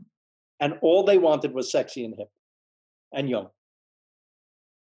 And all they wanted was sexy and hip and young.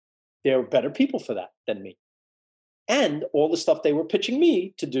 There were better people for that than me. And all the stuff they were pitching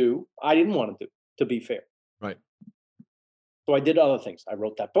me to do, I didn't want to do, to be fair. Right. So I did other things. I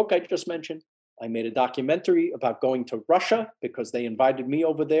wrote that book I just mentioned. I made a documentary about going to Russia because they invited me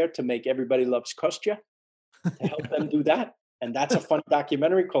over there to make Everybody Loves Kostya, to help them do that. And that's a fun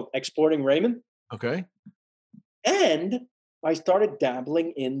documentary called Exporting Raymond. Okay. And I started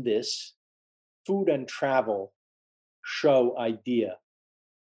dabbling in this food and travel show idea.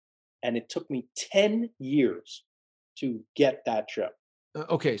 And it took me 10 years to get that show.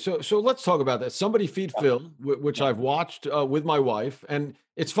 Okay, so let's talk about that. Somebody Feed Phil, which I've watched with my wife, and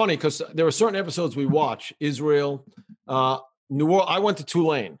it's funny because there are certain episodes we watch. Israel, New Orleans. I went to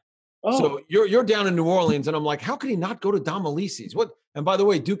Tulane, so you're down in New Orleans, and I'm like, how could he not go to Dom Elise's? What? And by the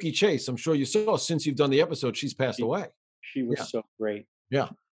way, Dookie Chase, I'm sure you saw since you've done the episode, she's passed away. She was so great. Yeah.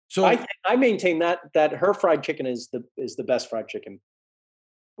 So I maintain that her fried chicken is the best fried chicken.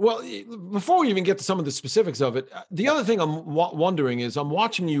 well, before we even get to some of the specifics of it, the other thing I'm wondering is I'm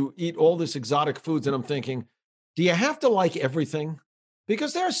watching you eat all this exotic foods and I'm thinking, do you have to like everything?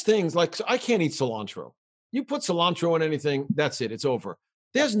 Because there's things like I can't eat cilantro. You put cilantro in anything, that's it, it's over.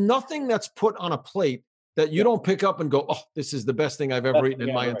 There's nothing that's put on a plate that you don't pick up and go, oh, this is the best thing I've ever eaten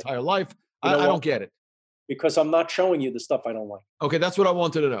in my entire life. I don't get it. Because I'm not showing you the stuff I don't like. Okay, that's what I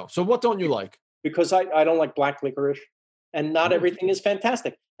wanted to know. So what don't you like? Because I don't like black licorice, and not everything is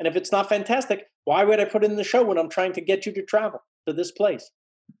fantastic. And if it's not fantastic, why would I put it in the show when I'm trying to get you to travel to this place?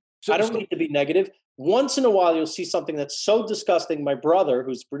 I don't need to be negative. Once in a while, you'll see something that's so disgusting. My brother,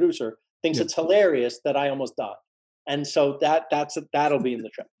 who's the producer, thinks it's hilarious that I almost died. And so that'll be in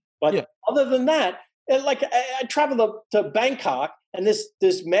the show. But other than that, like I traveled to Bangkok, and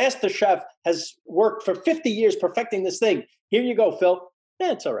this master chef has worked for 50 years perfecting this thing. Here you go, Phil.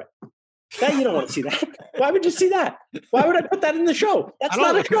 It's all right. That you don't want to see that. Why would you see that? Why would I put that in the show? That's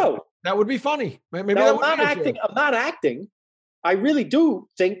not a show. That would be funny. Maybe I'm not acting. I'm not acting. I really do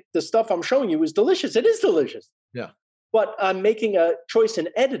think the stuff I'm showing you is delicious. It is delicious. Yeah. But I'm making a choice in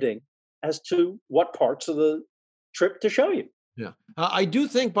editing as to what parts of the trip to show you. Yeah. I do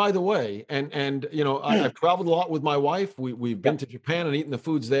think, by the way, and you know, I've traveled a lot with my wife. We've been to Japan and eaten the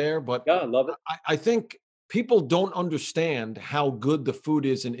foods there, but I love it. I think people don't understand how good the food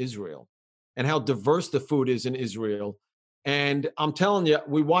is in Israel and how diverse the food is in Israel. And I'm telling you,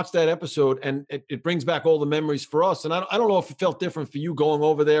 we watched that episode and it brings back all the memories for us. And I don't know if it felt different for you going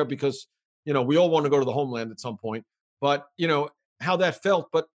over there because, you know, we all want to go to the homeland at some point, but you know, how that felt.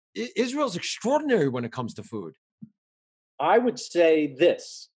 But Israel's extraordinary when it comes to food. I would say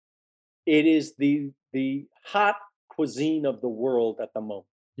this. It is the hot cuisine of the world at the moment.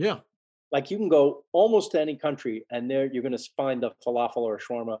 Yeah. Like you can go almost to any country and there you're going to find a falafel or a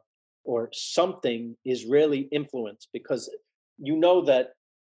shawarma or something Israeli influence, because you know that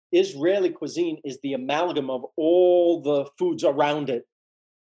Israeli cuisine is the amalgam of all the foods around it,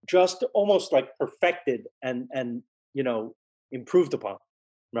 just almost like perfected and you know, improved upon,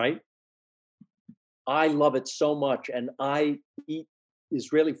 right? I love it so much, and I eat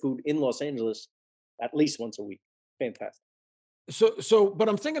Israeli food in Los Angeles at least once a week. Fantastic. But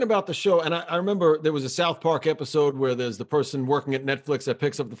I'm thinking about the show, and I remember there was a South Park episode where there's the person working at Netflix that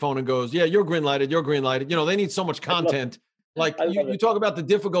picks up the phone and goes, "Yeah, you're green lighted. You're green lighted." You know, they need so much content. Like you talk about the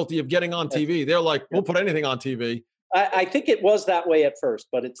difficulty of getting on TV. They're like, "We'll put anything on TV." I think it was that way at first,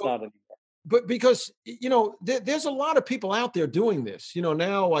 but it's not anymore. But because, you know, there's a lot of people out there doing this. You know,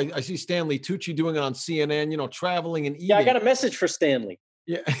 now I see Stanley Tucci doing it on CNN, you know, traveling and eating. Yeah, I got a message for Stanley.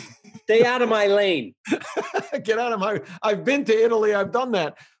 Yeah. Stay out of my lane. Get out of my, I've been to Italy. I've done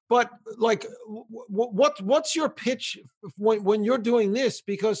that. But like, what's your pitch when you're doing this?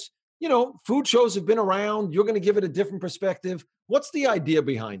 Because, you know, food shows have been around. You're going to give it a different perspective. What's the idea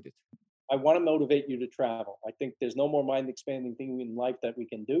behind it? I want to motivate you to travel. I think there's no more mind expanding thing in life that we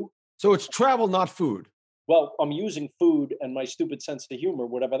can do. So it's travel, not food. Well, I'm using food and my stupid sense of humor,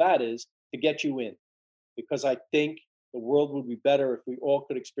 whatever that is, to get you in. Because I think the world would be better if we all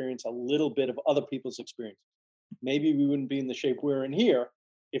could experience a little bit of other people's experiences. Maybe we wouldn't be in the shape we're in here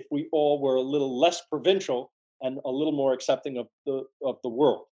if we all were a little less provincial and a little more accepting of the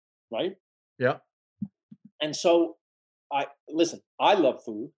world, right? Yeah. And so I love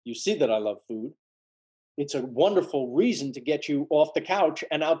food. You see that I love food. It's a wonderful reason to get you off the couch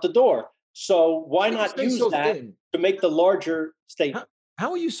and out the door. So why not use that to make the larger statement?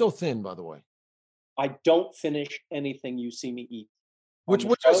 How are you so thin, by the way? I don't finish anything you see me eat. Which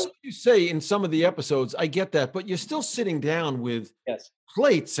I saw you say in some of the episodes. I get that, but you're still sitting down with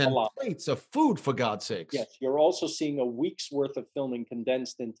plates and plates of food, for God's sakes. Yes, you're also seeing a week's worth of filming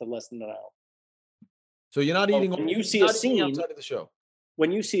condensed into less than an hour. So you're not eating. When you see a scene outside of the show,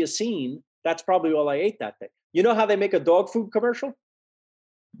 when you see a scene, that's probably all I ate that day. You know how they make a dog food commercial?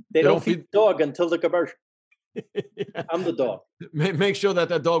 They don't feed the dog until the commercial. Yeah. I'm the dog. Make sure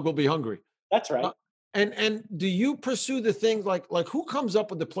that dog will be hungry. That's right. And do you pursue the things like who comes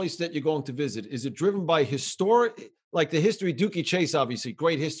up with the place that you're going to visit? Is it driven by historic, like the history? Dookie Chase, obviously,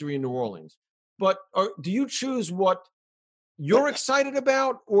 great history in New Orleans. But do you choose what you're excited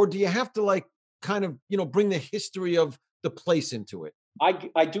about, or do you have to like kind of bring the history of the place into it?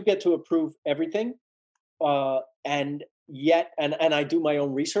 I do get to approve everything, and I do my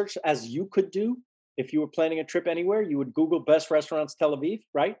own research, as you could do. If you were planning a trip anywhere, you would Google best restaurants Tel Aviv,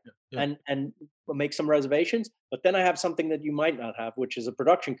 right? Yeah. And make some reservations. But then I have something that you might not have, which is a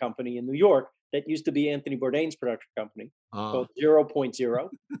production company in New York that used to be Anthony Bourdain's production company called 0.0.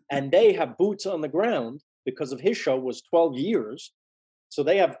 And they have boots on the ground because of his show was 12 years. So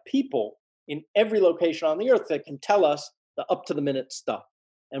they have people in every location on the earth that can tell us the up to the minute stuff.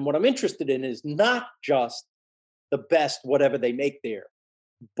 And what I'm interested in is not just the best, whatever they make there,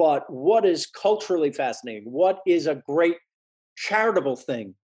 but what is culturally fascinating? What is a great charitable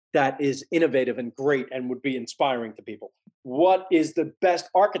thing that is innovative and great and would be inspiring to people? What is the best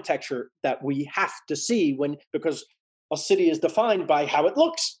architecture that we have to see because a city is defined by how it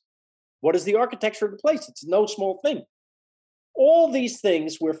looks? What is the architecture of the place? It's no small thing. All these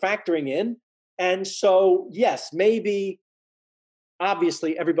things we're factoring in. And so, yes, maybe,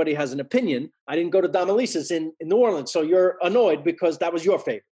 obviously, everybody has an opinion. I didn't go to Domelisa's in New Orleans, so you're annoyed because that was your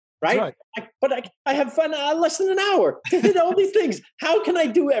favorite, right? But I have fun less than an hour to hit all these things. How can I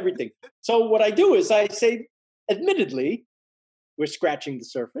do everything? So what I do is I say, admittedly, we're scratching the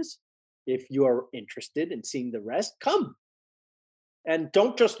surface. If you're interested in seeing the rest, come. And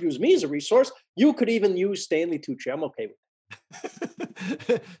don't just use me as a resource. You could even use Stanley Tucci. I'm okay with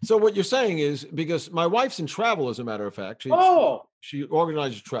it. So what you're saying is, because my wife's in travel, as a matter of fact, she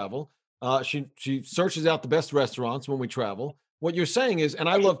organizes travel. She searches out the best restaurants when we travel. What you're saying is, and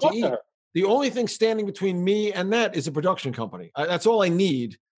I love to eat. The only thing standing between me and that is a production company. That's all I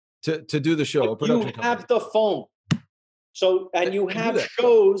need to do the show. You have the phone. So, and you have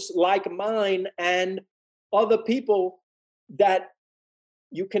shows like mine and other people that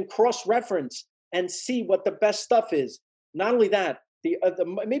you can cross-reference and see what the best stuff is. Not only that,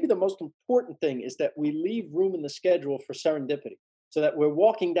 maybe the most important thing is that we leave room in the schedule for serendipity, so that we're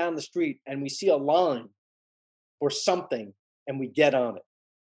walking down the street and we see a line for something and we get on it,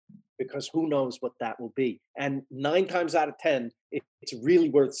 because who knows what that will be. And 9 times out of 10, it's really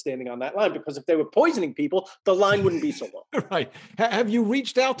worth standing on that line, because if they were poisoning people, the line wouldn't be so long. Right. Have you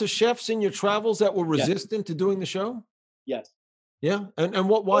reached out to chefs in your travels that were resistant to doing the show? Yes. Yeah. And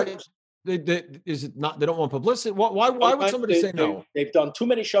why? Is it not? They don't want publicity. Why would somebody say no? They've done too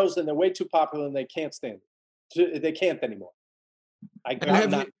many shows and they're way too popular and they can't stand it. They can't anymore. I've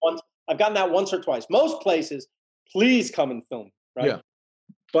gotten that once or twice. Most places, please come and film, right? Yeah.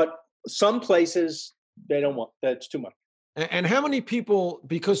 But some places they don't want. That's too much. And how many people,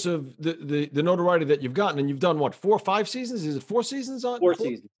 because of the notoriety that you've gotten, and you've done what, 4 or 5 seasons? Is it 4 seasons on? 4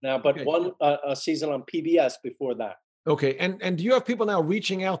 seasons now, but one a season on PBS before that. Okay, and do you have people now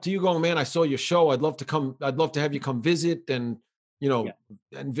reaching out to you, going, "Man, I saw your show. I'd love to come. I'd love to have you come visit." And you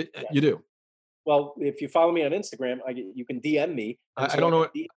do. Well, if you follow me on Instagram, you can DM me. I don't know.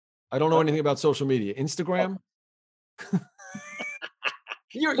 I don't know anything about social media. Instagram. Oh.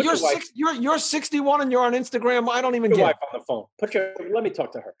 You're 61 and you're on Instagram. I don't even get. Wife on the phone. Let me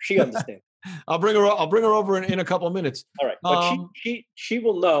talk to her. She understands. I'll bring her over in a couple of minutes. All right, but she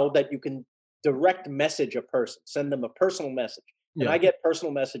will know that you can direct message a person, send them a personal message. And I get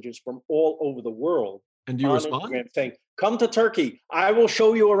personal messages from all over the world. And do you respond? Instagram saying, "Come to Turkey. I will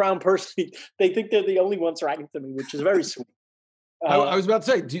show you around personally." They think they're the only ones writing to me, which is very sweet. I was about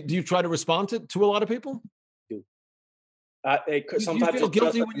to say, do you try to respond to a lot of people? Sometimes it's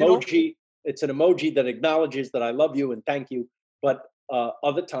just an emoji. It's an emoji that acknowledges that I love you and thank you. But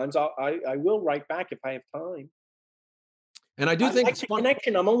other times I will write back if I have time. And I do think it's fun.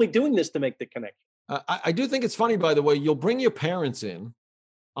 Connection. I'm only doing this to make the connection. I do think it's funny, by the way. You'll bring your parents in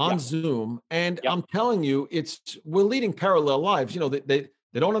on Zoom, and I'm telling you, we're leading parallel lives. They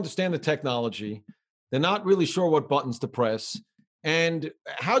don't understand the technology. They're not really sure what buttons to press. And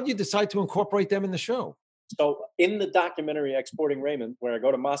how do you decide to incorporate them in the show? So in the documentary Exporting Raymond, where I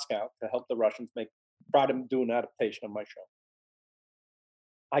go to Moscow to help the Russians try to do an adaptation of my show,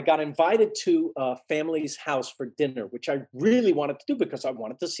 I got invited to a family's house for dinner, which I really wanted to do because I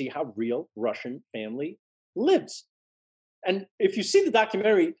wanted to see how real Russian family lives. And if you see the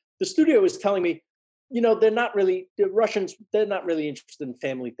documentary, the studio is telling me, the Russians, they're not really interested in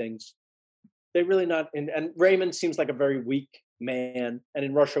family things. They're really not. And Raymond seems like a very weak man. And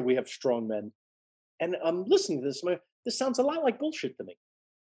in Russia, we have strong men. And I'm listening to this. This sounds a lot like bullshit to me.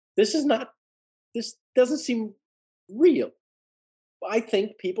 This doesn't seem real. I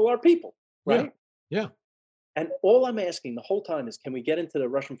think people are people, right? Yeah. And all I'm asking the whole time is, can we get into the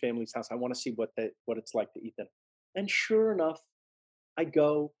Russian family's house? I want to see what it's like to eat dinner. And sure enough, I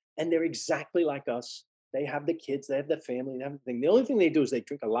go, and they're exactly like us. They have the kids, they have the family, and everything. The only thing they do is they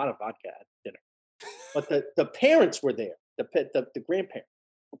drink a lot of vodka at dinner. But the parents were there, the grandparents.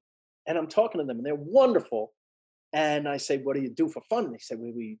 And I'm talking to them, and they're wonderful. And I say, "What do you do for fun?" And they said,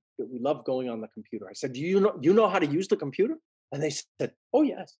 we love going on the computer. I said, "Do you know how to use the computer?" And they said, "Oh,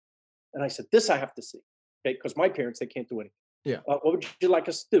 yes." And I said, "This I have to see." Okay, because my parents, they can't do anything. Yeah. What would you like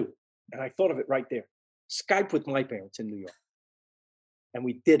us to do? And I thought of it right there. Skype with my parents in New York. And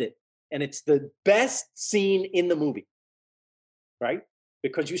we did it. And it's the best scene in the movie, right?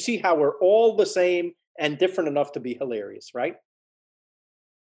 because you see how we're all the same and different enough to be hilarious, right?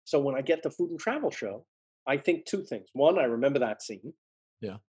 So when I get the Food and Travel Show, I think two things. One, I remember that scene.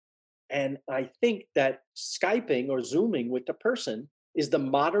 Yeah. And I think that Skyping or Zooming with the person is the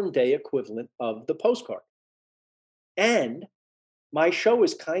modern day equivalent of the postcard. And my show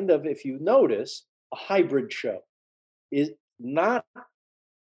is kind of, if you notice, a hybrid show. Is not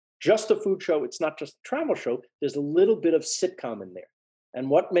just a food show. It's not just a travel show. There's a little bit of sitcom in there. And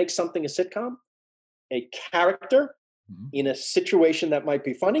what makes something a sitcom? A character in a situation that might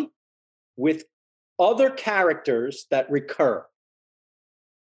be funny with other characters that recur.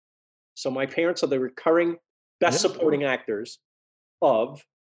 So my parents are the recurring best supporting actors of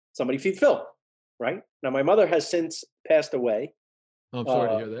Somebody Feed Phil, right? Now, my mother has since passed away. I'm sorry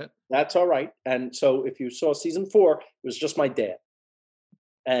to hear that. That's all right. And so if you saw season 4, it was just my dad.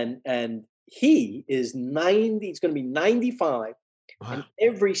 And he is 90, he's going to be 95. Wow. And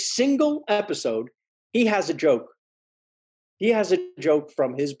every single episode, he has a joke. He has a joke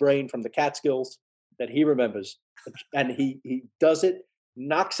from his brain, from the Catskills, that he remembers. And he does it,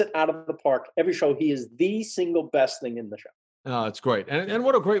 knocks it out of the park. Every show, he is the single best thing in the show. Oh, it's great. And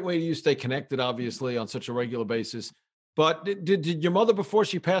what a great way you stay connected, obviously, on such a regular basis. But did your mother, before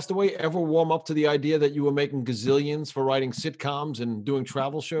she passed away, ever warm up to the idea that you were making gazillions for writing sitcoms and doing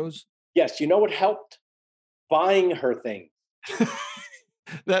travel shows? Yes. You know what helped? Buying her things.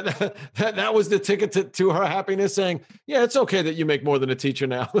 that was the ticket to her happiness, saying, yeah, it's okay that you make more than a teacher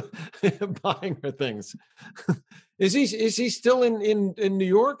now. Buying her things. Is he still in New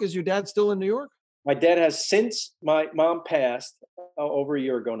York? Is your dad still in New York? My dad has, since my mom passed over a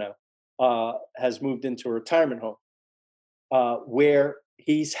year ago now, has moved into a retirement home where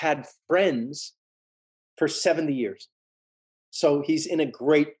he's had friends for 70 years. So he's in a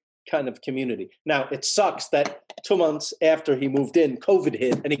great kind of community. Now, it sucks that 2 months after he moved in, COVID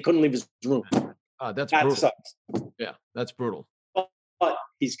hit and he couldn't leave his room. That brutal. Sucks. Yeah, that's brutal. But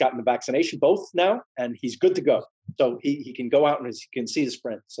he's gotten the vaccination both now, and he's good to go. So he can go out and he can see his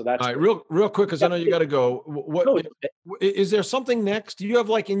friends. So that's all right. Real quick, because I know you got to go. What is there something next? Do you have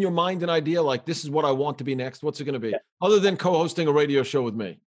like in your mind an idea like this is what I want to be next? What's it going to be? Yeah. Other than co-hosting a radio show with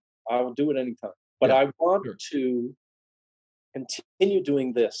me? I will do it anytime. But I want to continue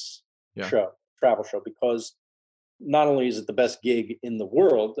doing this travel show, because not only is it the best gig in the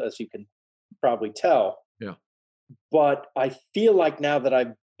world, as you can probably tell, but I feel like now that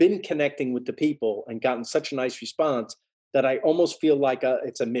I've been connecting with the people and gotten such a nice response that I almost feel like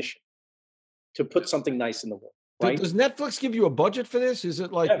it's a mission to put something nice in the world. Right? Does Netflix give you a budget for this? Is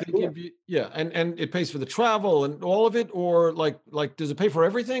it like they give you, and it pays for the travel and all of it, or like does it pay for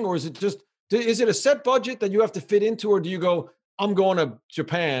everything, or is it just is it a set budget that you have to fit into, or do you go, I'm going to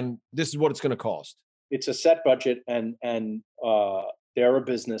Japan, this is what it's going to cost? It's a set budget, and they're a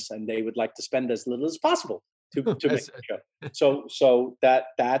business, and they would like to spend as little as possible to make the show. So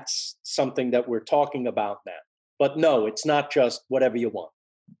that's something that we're talking about now. But no, it's not just whatever you want.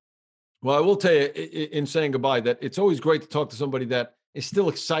 Well, I will tell you, in saying goodbye, that it's always great to talk to somebody that is still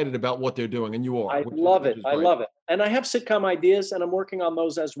excited about what they're doing, and you are. I love it. I love it. And I have sitcom ideas, and I'm working on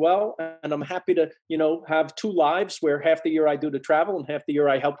those as well. And I'm happy to, have 2 lives where half the year I do the travel and half the year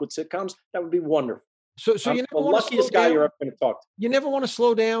I help with sitcoms. That would be wonderful. So you never the luckiest guy you're ever going to talk to. You never want to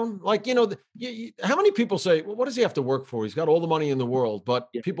slow down? Like, how many people say, well, what does he have to work for? He's got all the money in the world, but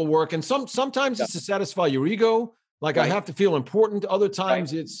people work. And sometimes it's to satisfy your ego. Like, I have to feel important. Other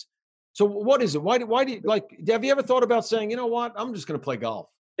times it's, so what is it? Why do you, like, have you ever thought about saying, you know what, I'm just going to play golf?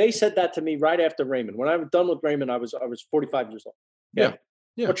 They said that to me right after Raymond. When I was done with Raymond, I was 45 years old. Yeah.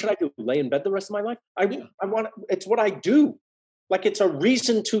 What should I do? Lay in bed the rest of my life? I want, it's what I do. Like, it's a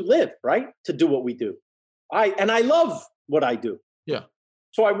reason to live, right? To do what we do. I love what I do. Yeah.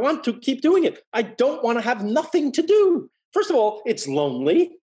 So I want to keep doing it. I don't want to have nothing to do. First of all, it's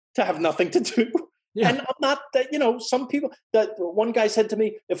lonely to have nothing to do. Yeah. And I'm not that, some people, that one guy said to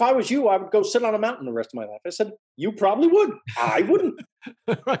me, if I was you, I would go sit on a mountain the rest of my life. I said, you probably would. I wouldn't.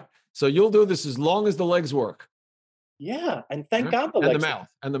 Right. So you'll do this as long as the legs work. Yeah. And thank God the legs.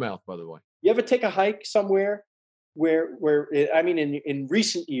 And the mouth, by the way. You ever take a hike somewhere where in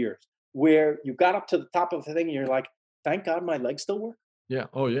recent years, where you got up to the top of the thing and you're like, thank God my legs still work? Yeah.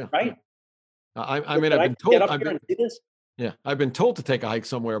 Oh, yeah. Right? Yeah. I've been told. I've been told to take a hike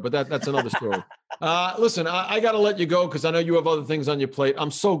somewhere, but that's another story. Listen, I got to let you go because I know you have other things on your plate.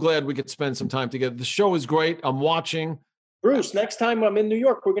 I'm so glad we could spend some time together. The show is great. I'm watching. Bruce, next time I'm in New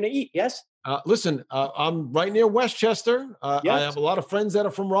York, we're going to eat, yes? Listen, I'm right near Westchester. Yes. I have a lot of friends that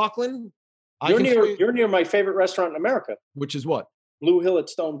are from Rockland. You're near my favorite restaurant in America. Which is what? Blue Hill at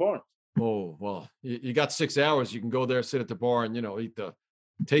Stone Barns. Oh, well, you got 6 hours. You can go there, sit at the bar and, eat the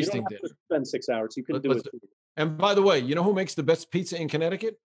Tasting you don't dinner. have to spend 6 hours. You can do Let's it. And by the way, you know who makes the best pizza in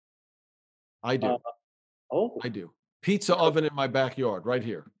Connecticut? I do. I do. Pizza oven in my backyard, right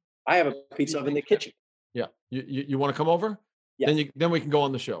here. I have a pizza oven in the kitchen. Yeah. You want to come over? Yeah. Then we can go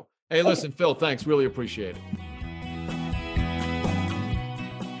on the show. Hey, listen, Phil, thanks. Really appreciate it.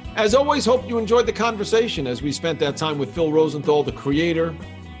 As always, hope you enjoyed the conversation as we spent that time with Phil Rosenthal, the creator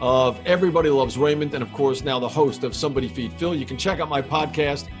of Everybody Loves Raymond, and of course, now the host of Somebody Feed Phil. You can check out my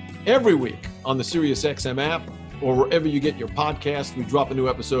podcast every week on the SiriusXM app or wherever you get your podcasts. We drop a new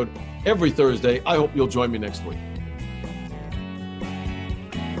episode every Thursday. I hope you'll join me next week.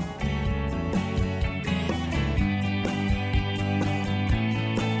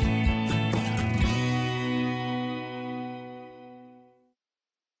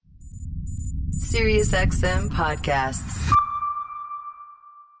 SiriusXM podcasts.